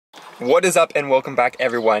What is up and welcome back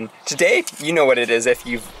everyone. Today, you know what it is if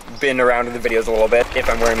you've been around in the videos a little bit. If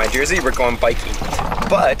I'm wearing my jersey, we're going biking.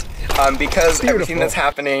 But because everything that's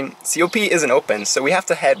happening, COP isn't open, so we have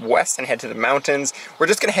to head west and head to the mountains. We're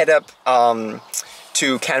just gonna head up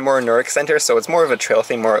to Canmore and Newark Center, so it's more of a trail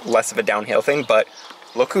thing, less of a downhill thing, but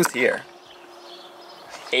look who's here.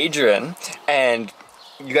 Adrian, and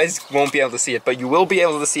you guys won't be able to see it, but you will be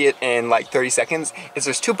able to see it in like 30 seconds.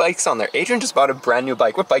 There's two bikes on there. Adrian just bought a brand new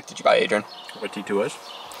bike. What bike did you buy, Adrian? What T2 is?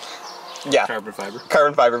 Yeah. Carbon fiber.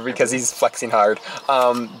 Carbon fiber because he's flexing hard.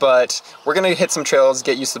 But we're gonna hit some trails,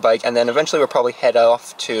 get used to the bike, and then eventually we'll probably head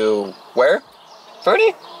off to where?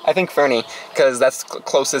 Fernie? I think Fernie, because that's the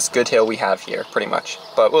closest good hill we have here, pretty much.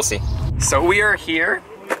 But we'll see. So we are here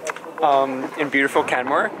in beautiful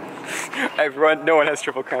Canmore. No one has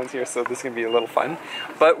triple crowns here, so this is gonna be a little fun.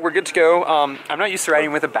 But we're good to go. I'm not used to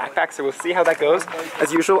riding with a backpack, so we'll see how that goes.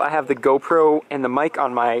 As usual, I have the GoPro and the mic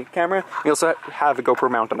on my camera. We also have a GoPro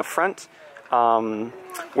mount on the front,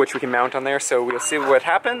 which we can mount on there, so we'll see what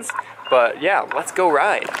happens. But yeah, let's go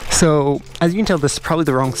ride. So, as you can tell, this is probably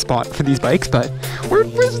the wrong spot for these bikes, but we're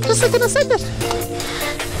just gonna send it.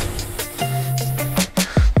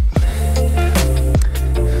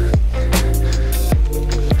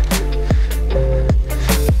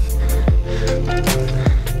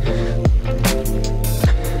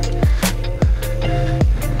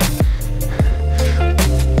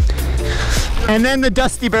 And then the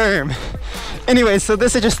dusty berm. Anyways, so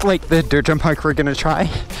this is just like the dirt jump park we're gonna try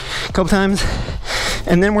a couple times,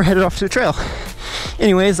 and then we're headed off to the trail.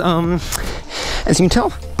 Anyways, as you can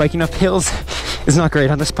tell, biking up hills is not great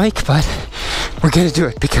on this bike, but we're gonna do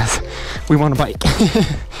it because we want to bike.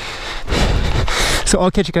 So I'll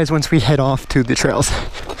catch you guys once we head off to the trails.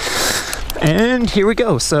 And here we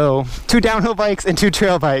go. So 2 downhill bikes and 2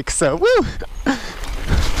 trail bikes. So woo!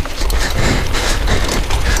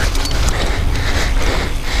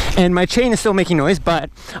 And my chain is still making noise,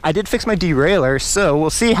 but I did fix my derailleur, so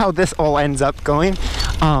we'll see how this all ends up going.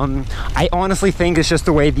 I honestly think it's just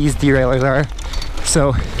the way these derailleurs are.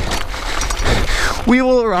 So we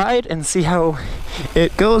will ride and see how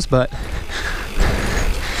it goes, but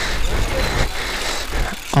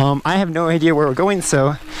I have no idea where we're going,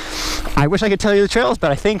 so I wish I could tell you the trails,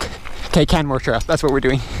 but I think, okay, Canmore Trail, that's what we're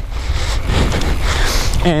doing.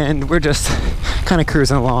 And we're just kind of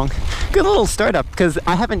cruising along. Good little startup, because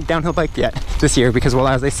I haven't downhill biked yet this year because, well,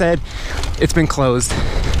 as I said, it's been closed.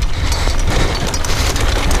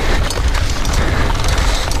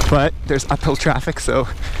 But there's uphill traffic, so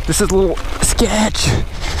this is a little sketch.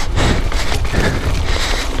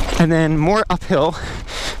 And then more uphill,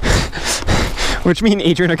 which me and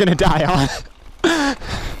Adrian are gonna die on.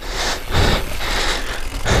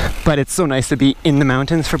 But it's so nice to be in the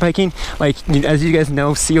mountains for biking. Like, as you guys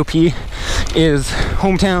know, COP is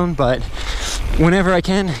hometown, but whenever I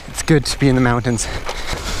can, it's good to be in the mountains.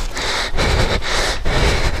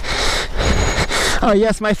 Oh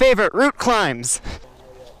yes, my favorite, route climbs.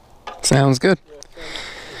 Sounds good.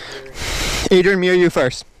 Adrian, me or you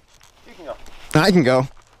first? You can go. I can go.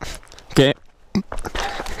 Okay.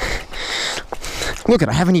 Look,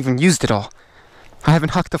 I haven't even used it all. I haven't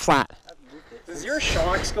hucked the flat. Does your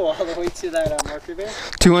shocks go all the way to that marker there?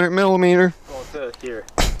 200 millimeter. Go to here.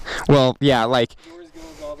 Well, yeah, like Yours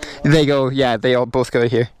goes all the way up. they go, yeah, they all both go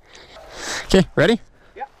here. Okay, ready?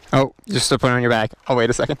 Yeah. Oh, just put it on your back. I'll wait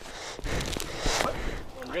a second.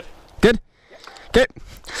 I'm good. Good? Yeah. Okay.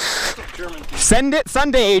 German. Send it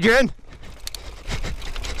Sunday, Adrian.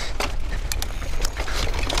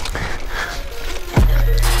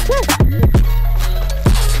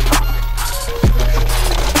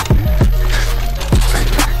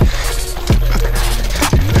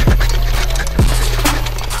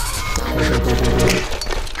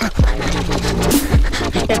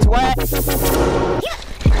 It's wet.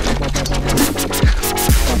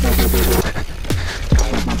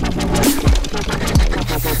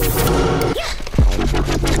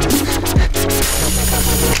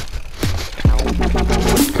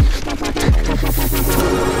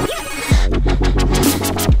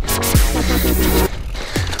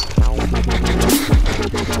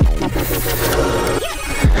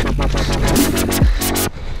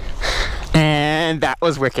 And that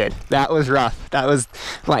was wicked. That was rough. That was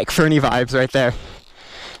like Fernie vibes right there.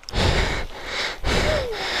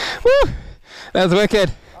 Woo! That was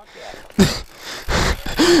wicked.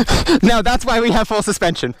 Now that's why we have full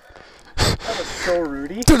suspension. That was so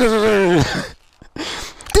Rudy. Didn't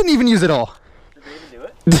even use it all. Did they even do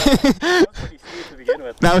it? That was pretty steep to begin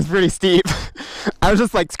with. That was pretty steep. I was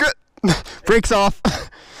just like, screw it. Brakes off.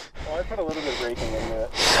 Well, I put a little bit of braking into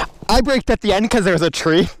it. I braked at the end because there was a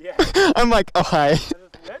tree. Yeah. I'm like, oh hi.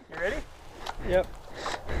 Good? You ready? Yep.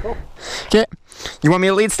 Cool. Okay. You want me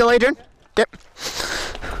to lead still, Adrian? Yep.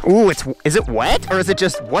 Ooh, is it wet or is it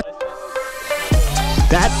just what?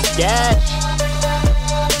 That's sketch.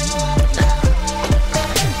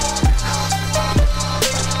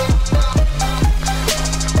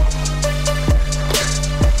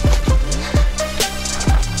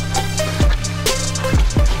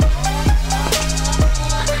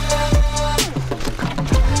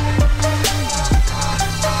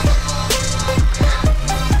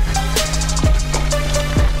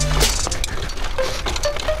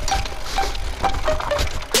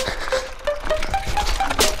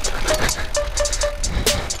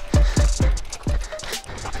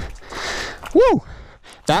 Woo!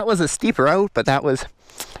 That was a steep route, but that was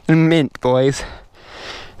mint, boys.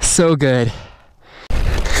 So good.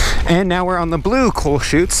 And now we're on the blue coal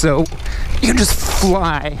chute, so you can just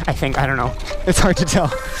fly, I think. I don't know. It's hard to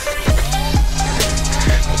tell.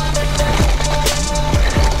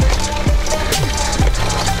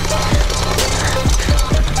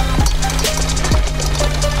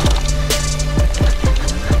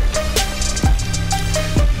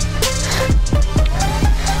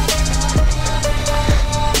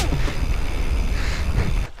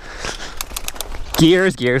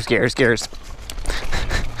 Gears, gears, gears, gears.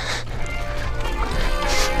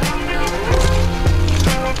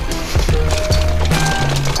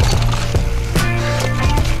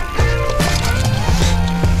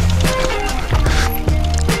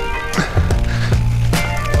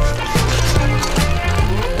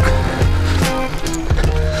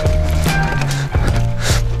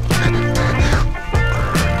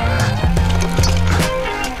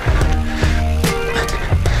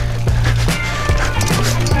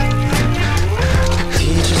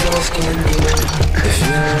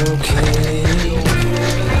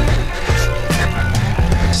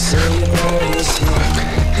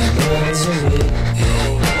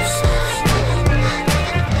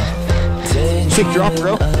 Sick drop,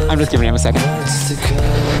 bro. I'm just giving him a second.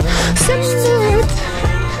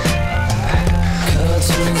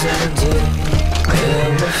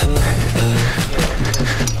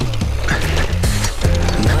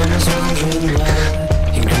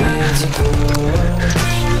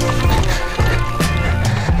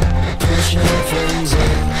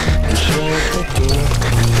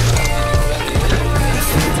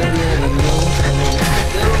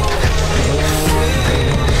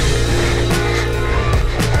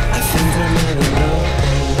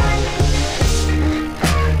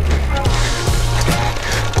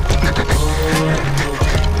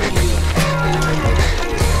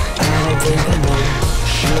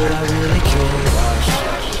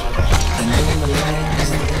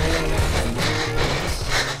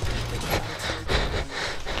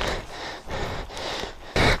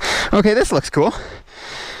 Okay, this looks cool,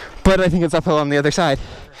 but I think it's uphill on the other side,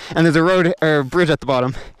 and there's a road or bridge at the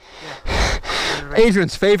bottom. Yeah.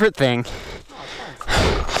 Adrian's favorite thing.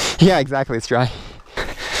 Oh, yeah, exactly. It's dry.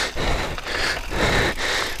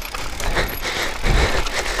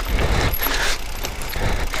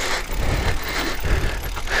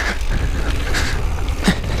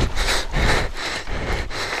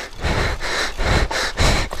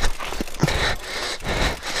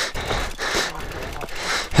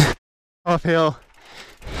 Uphill.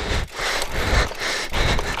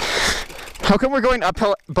 How come we're going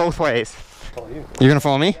uphill both ways? You're gonna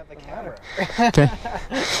follow me? Okay.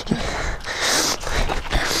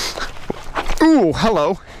 Ooh,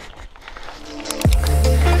 hello.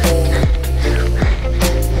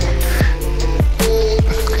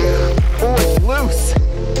 Oh, it's loose.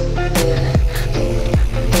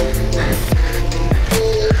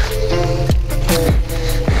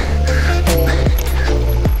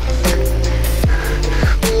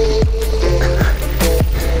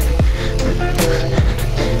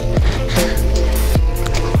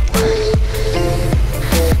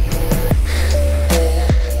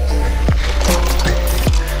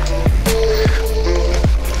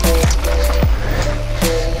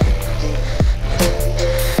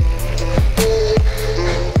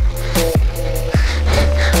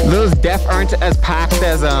 Those deaf aren't as packed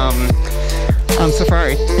as on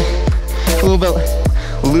Safari. A little bit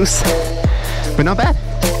loose, but not bad.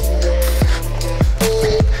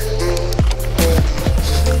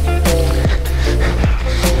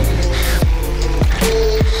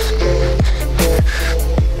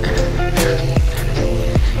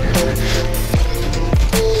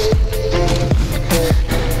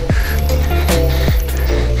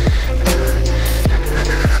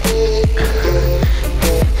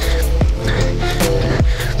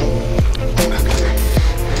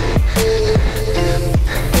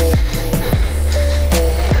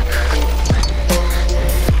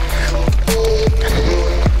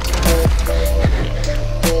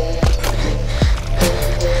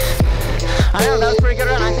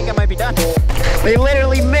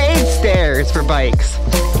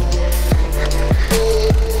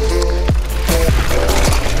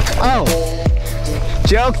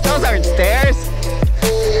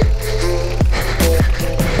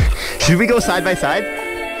 we go side by side?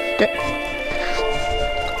 Okay.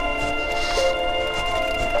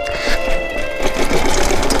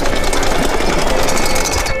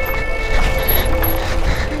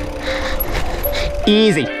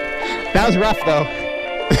 Easy. That was rough though.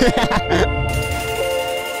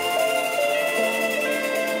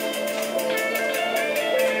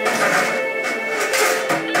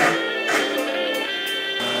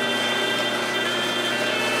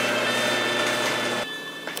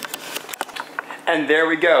 And there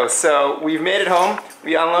we go. So we've made it home,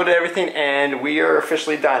 we unloaded everything, and we are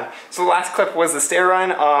officially done. So the last clip was the stair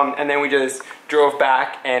run, and then we just drove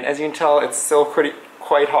back, and as you can tell, it's still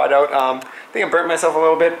quite hot out. I think I burnt myself a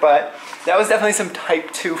little bit, but that was definitely some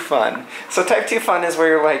Type 2 fun. So Type 2 fun is where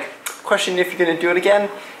you're like questioning if you're going to do it again,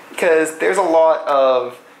 because there's a lot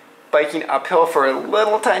of biking uphill for a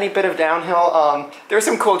little tiny bit of downhill. There's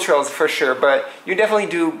some cool trails for sure, but you definitely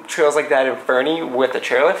do trails like that in Fernie with a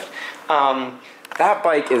chairlift. That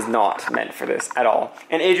bike is not meant for this at all.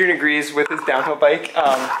 And Adrian agrees with his downhill bike.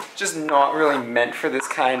 Just not really meant for this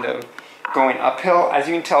kind of going uphill. As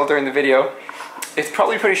you can tell during the video, it's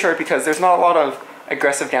probably pretty short because there's not a lot of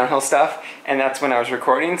aggressive downhill stuff, and that's when I was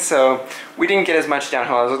recording, so we didn't get as much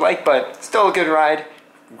downhill as I'd like, but still a good ride.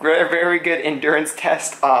 Very good endurance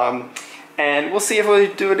test, and we'll see if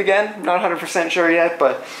we'll do it again. Not 100% sure yet,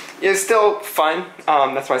 but it's still fun.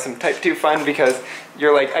 That's why some Type 2 fun, because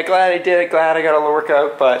you're like, I'm glad I did it, glad I got a little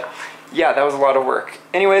workout, but yeah, that was a lot of work.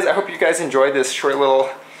 Anyways, I hope you guys enjoyed this short little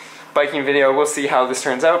biking video. We'll see how this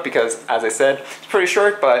turns out, because as I said, it's pretty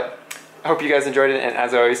short, but I hope you guys enjoyed it, and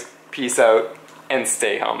as always, peace out and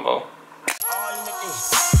stay humble.